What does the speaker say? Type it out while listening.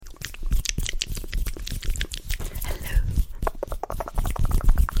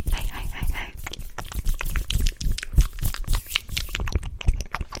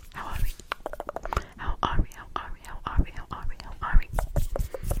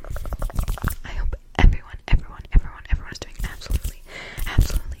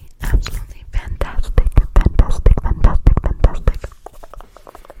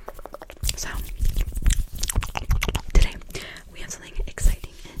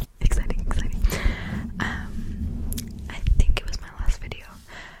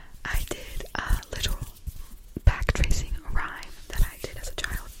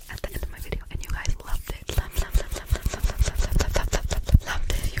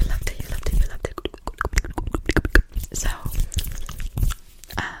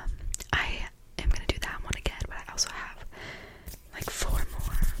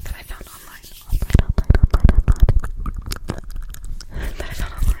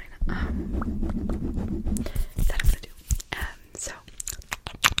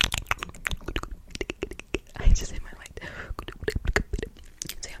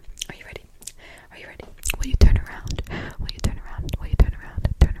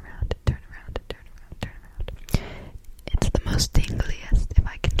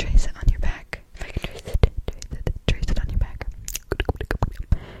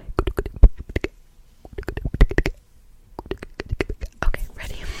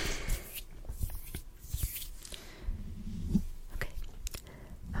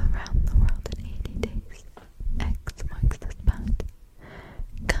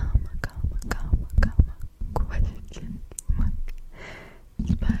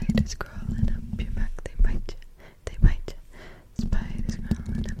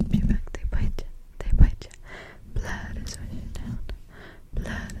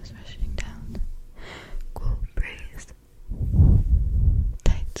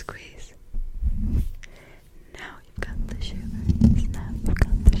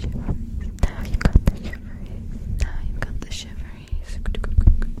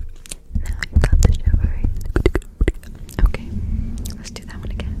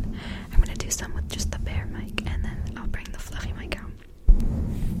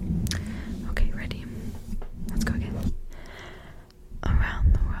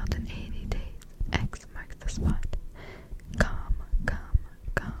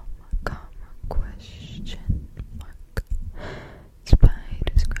Question mark.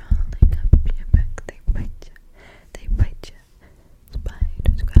 Spiders crawling up your back, they bite ya, they bite ya.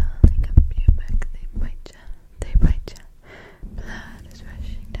 Spiders crawling up your back, they bite ya, they bite ya. Blood is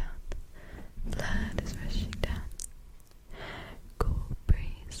rushing down, blood is rushing down. Cool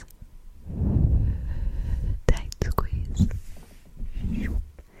breeze, tight squeeze.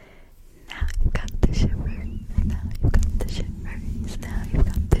 Now you've got the shivers, now you've got the shivers, now you've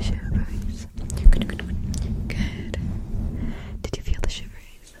got the shivers.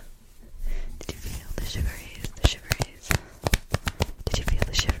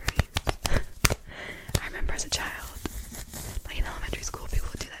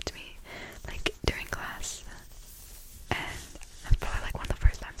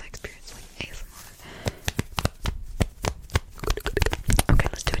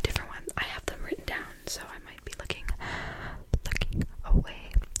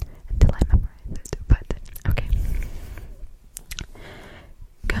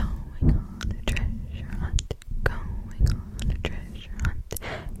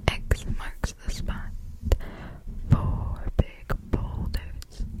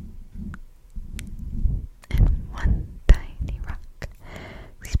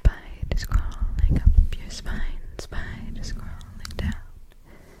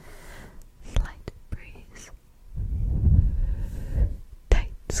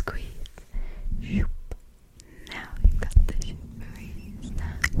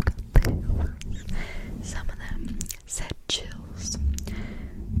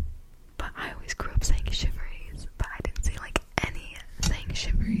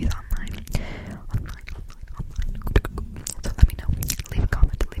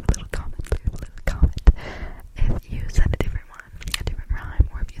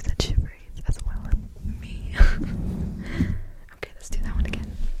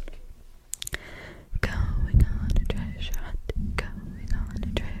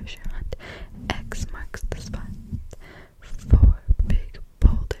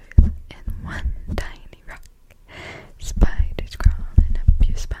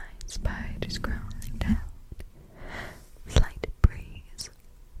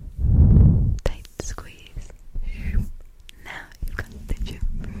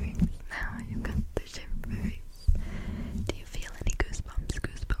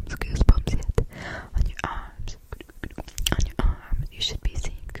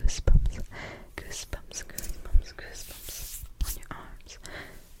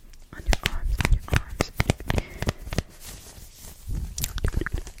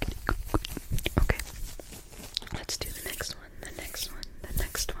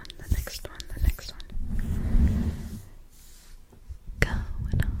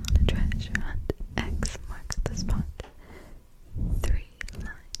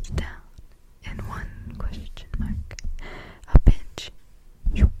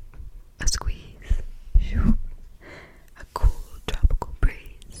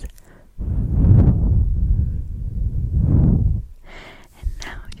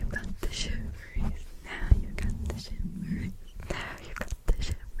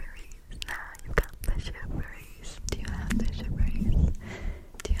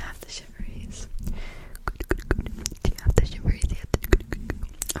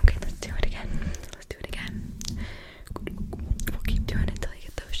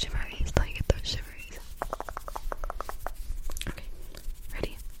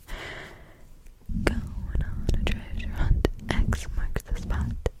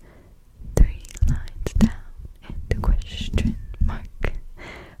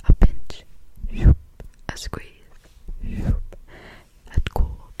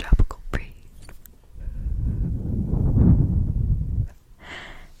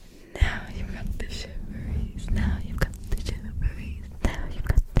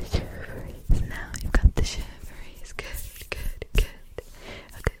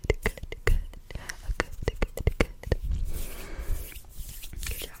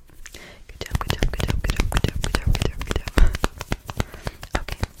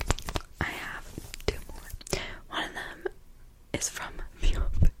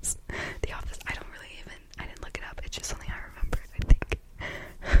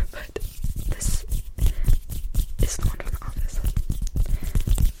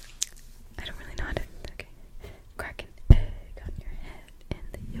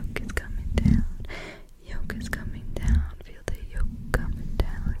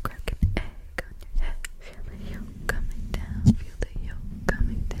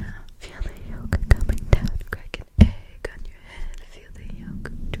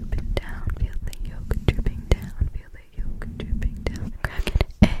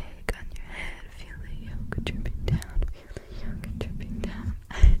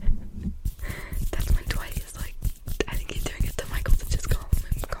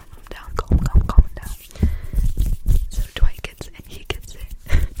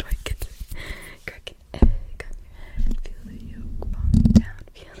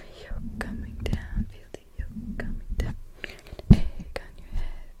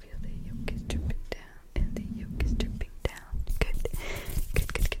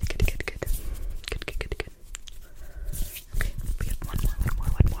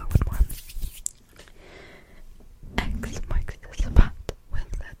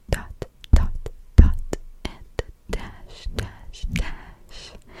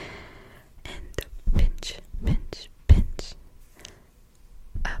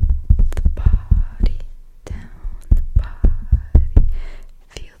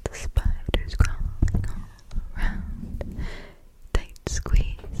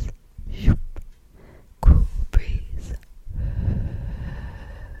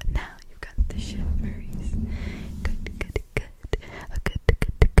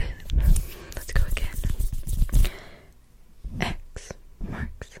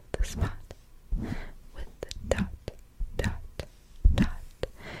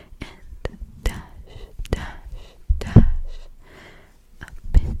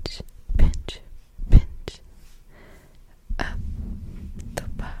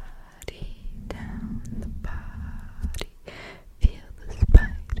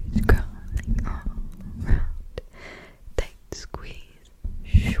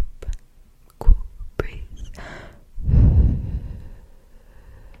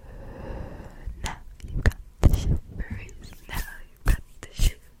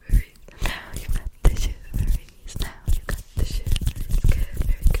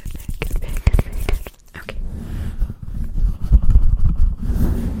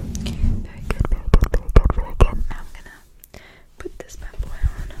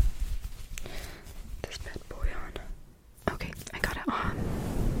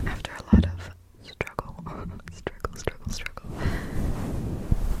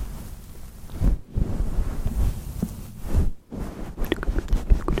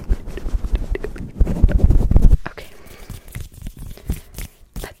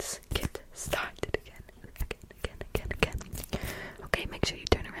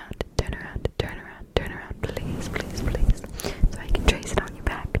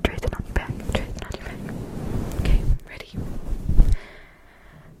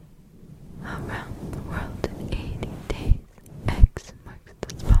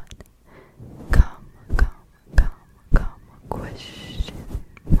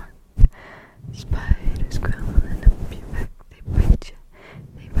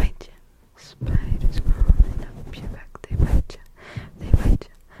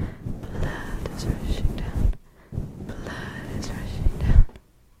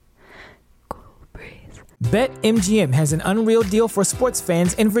 BetMGM has an unreal deal for sports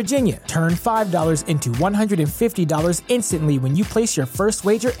fans in Virginia. Turn $5 into $150 instantly when you place your first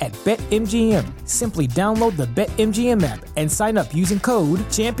wager at BetMGM. Simply download the BetMGM app and sign up using code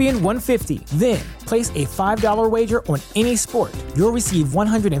Champion150. Then, place a $5 wager on any sport. You'll receive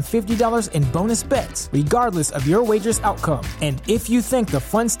 $150 in bonus bets, regardless of your wager's outcome. And if you think the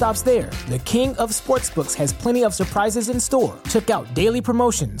fun stops there, the king of sportsbooks has plenty of surprises in store. Check out daily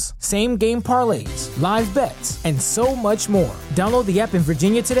promotions, same-game parlays, live bets, and so much more. Download the app in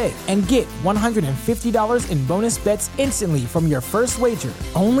Virginia today and get $150 in bonus bets instantly from your first wager.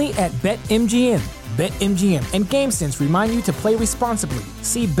 Only at BetMGM. BetMGM and GameSense remind you to play responsibly.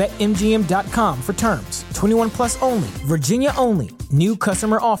 See BetMGM.com for terms. 21 plus only. Virginia only. New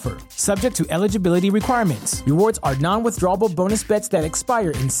customer offer. Subject to eligibility requirements. Rewards are non-withdrawable bonus bets that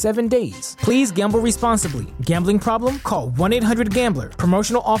expire in 7 days. Please gamble responsibly. Gambling problem? Call 1-800-GAMBLER.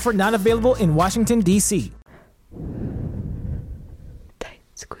 Promotional offer not available in Washington, D.C. Tight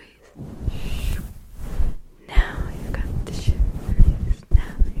squeeze. Now you've got the shiveries.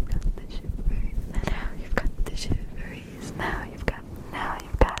 Now you've got the shiveries. Now you've got the shiveries. Now you've got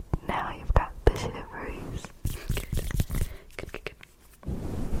the shiveries. Good.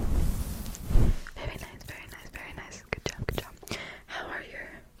 Very nice. Good job. How are your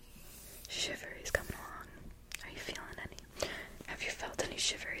shiveries coming along? Are you feeling any? Have you felt any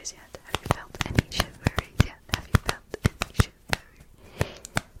shiveries yet? Have you felt any shiveries yet? Have you felt any shiveries?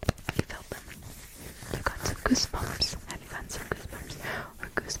 Have you felt them? Have you got some goosebumps? Have you got some goosebumps? Or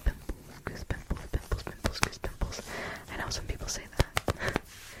goose pimples? I know some people say that.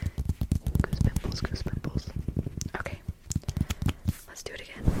 Goose pimples. Okay. Let's do it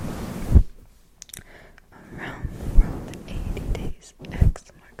again. Around the world in 80 days.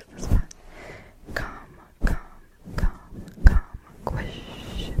 X marks the spot. Comma,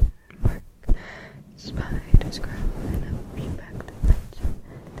 question mark. Spiders crawling up your back, they bite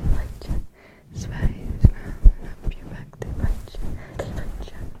you. Spiders crawling up your back, they bite you.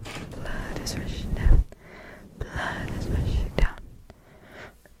 Blood is rushing down.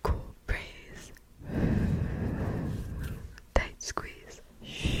 Cool breeze. Tight squeeze.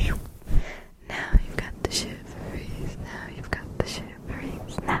 Now you've got the shiveries.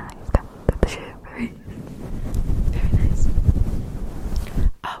 Very nice.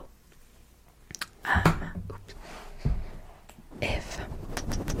 Oh. Oops. If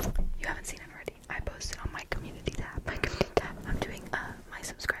you haven't seen it already, I posted on my community tab. I'm doing my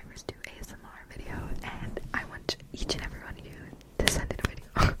subscribers do ASMR video, and I want each and every one of you to send in a video.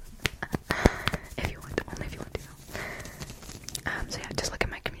 If you want to, only if you want to. So yeah, just look at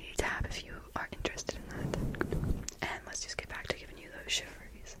my community tab if you are interested in that. And let's just get back to giving you those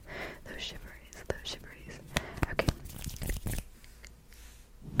shiveries. Okay.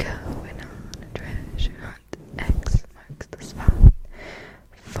 Going on a treasure hunt. X marks the spot.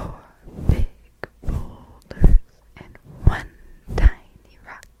 4 big boulders and 1 tiny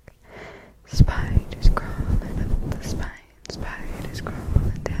rock. Spiders crawling up the spine. Spiders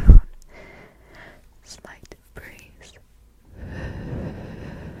crawling down. Slight breeze.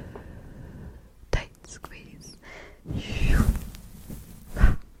 Tight squeeze.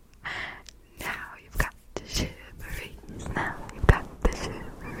 Now you've got the shiveries. Now you've got the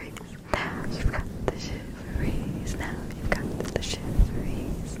shiveries. Now you've got the shiveries. Now you've got the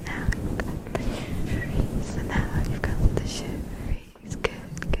shiveries. Now you've got the shiveries. And now you've got the shiveries. Good.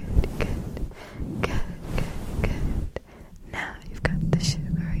 Now you've got the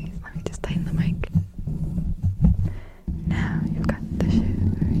shiveries. Let me just tighten the mic. Now you've got the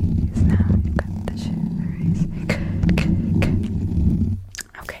shiveries. Now you've got the shiveries. Good.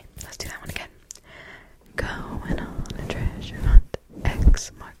 Okay, let's do that one again. Going on a treasure hunt.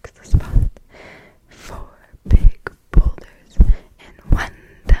 X marks the spot. 4 big boulders and 1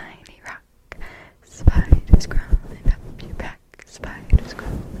 tiny rock. Spiders crawling up your back. Spiders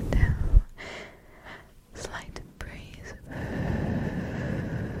crawling down. Slight breeze.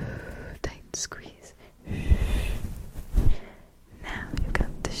 Tight squeeze. Now you've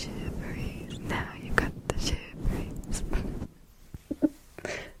got the shiveries.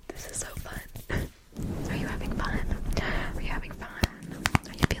 This is so fun. Are you having fun? Are you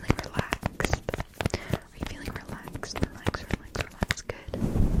feeling relaxed? Relax. Good.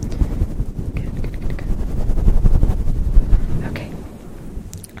 Okay.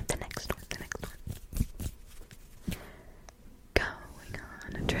 The next one. Going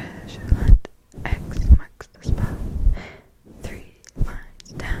on a treasure hunt. X marks the spot. 3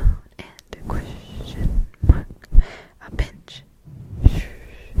 lines down and a question mark. A pinch.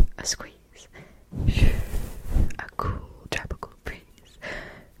 A squeeze. A cool tropical breeze.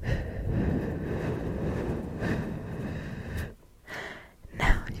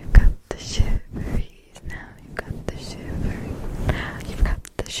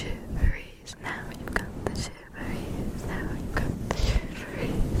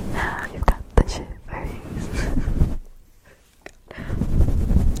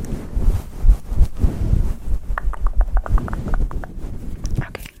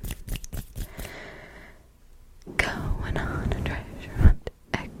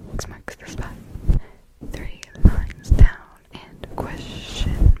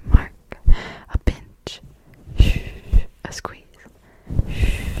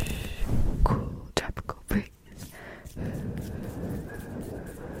 Cool tropical breeze.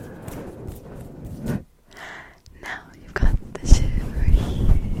 Now you've got the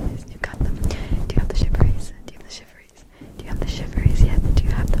shiveries. You've got them. Do you have the shiveries? Do you have the shiveries? Do you have the shiveries yet? Do you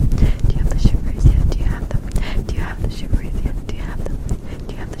have them? Do you have the shiveries yet? Do you have them? Do you have the shiveries yet? Do you have them?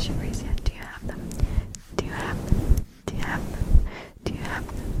 Do you have the shiveries yet? Do you have them? Do you have them? Do you have them? Do you have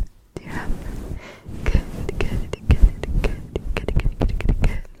them? Do you have them? Good, good, good, good, good, good, good, good,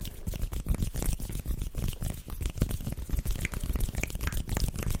 good.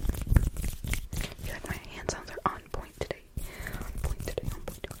 I feel like my hand sounds are on point today. On point today, on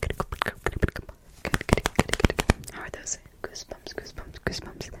point. Good. How are those? Goosebumps, goosebumps,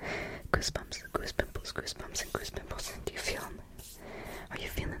 goosebumps, goosebumps, goose pimples, goosebumps, and goose pimples. Do you feel them? Are you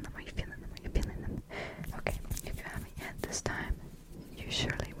feeling them? Are you feeling them? Are you feeling them? Okay, if you haven't yet this time, you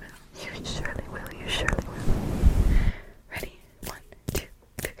surely will. You surely will. You surely will. Ready? 1, 2,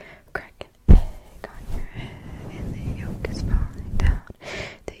 3. Crack an egg on your head, and the yolk is falling down.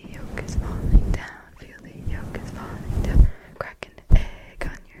 The yolk is falling down. Feel the yolk is falling down. Crack an egg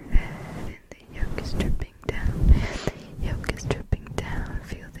on your head, and the yolk is dripping down. The yolk is dripping down.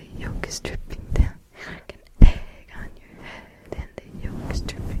 Feel the yolk is dripping